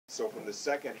So from the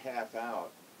second half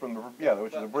out. From the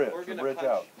which is the bridge. The bridge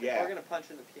out. Yeah. We're gonna punch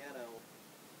in the piano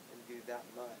and do that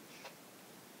much.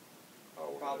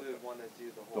 Oh, probably would want to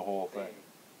do the whole thing.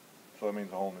 So that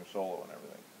means a whole new solo and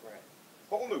everything. Right.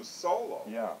 Whole new solo.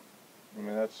 Yeah. I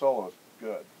mean that solo is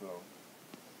good. So.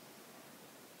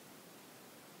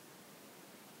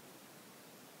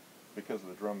 Because of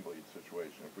the drum bleed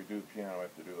situation. If we do the piano, we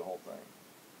have to do the whole thing.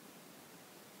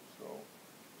 So.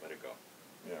 Let it go.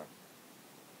 Yeah.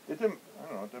 It didn't. I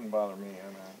don't know. It didn't bother me. I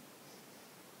mean.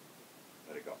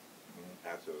 Let it go. Mm-hmm.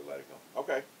 Absolutely, let it go.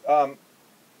 Okay.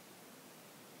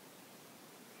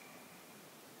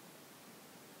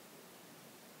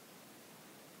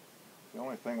 The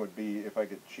only thing would be if I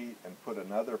could cheat and put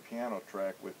another piano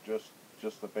track with just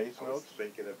the bass notes. I was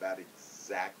thinking about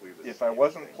exactly the same thing. If I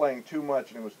wasn't playing too much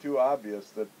and it was too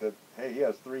obvious that hey, he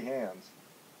has 3 hands,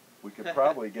 we could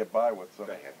probably get by with some.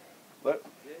 Go ahead.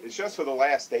 It's just for the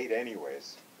last 8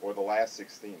 anyways, or the last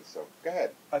 16, so go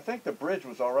ahead. I think the bridge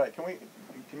was all right. Can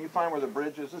you find where the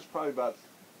bridge is? This is probably about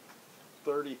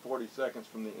 30, 40 seconds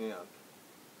from the end.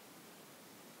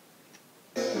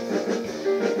 That's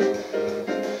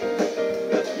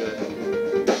good.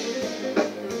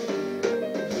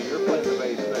 See, you're playing the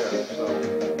bass there, so.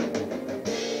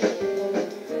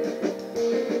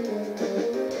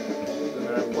 And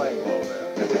then I'm playing low there.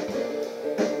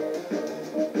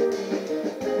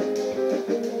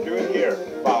 Do it here.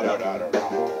 Ba-da-da-da-da.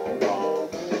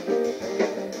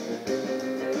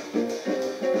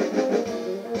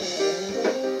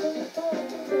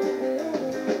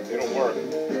 It'll work.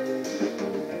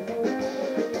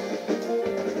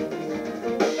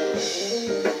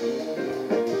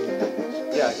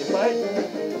 Yeah,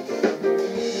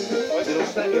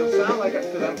 it'll sound like,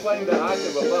 because I'm playing the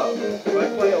octave above. If I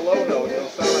play a low note, it'll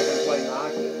sound like I'm playing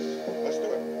octaves. Let's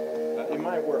do it. It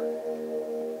might work.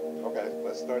 Okay,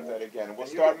 let's start that again. We'll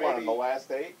start one on the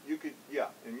last 8. You could,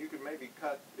 and you could maybe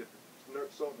cut, if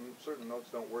certain notes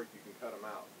don't work, you can cut them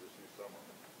out. Just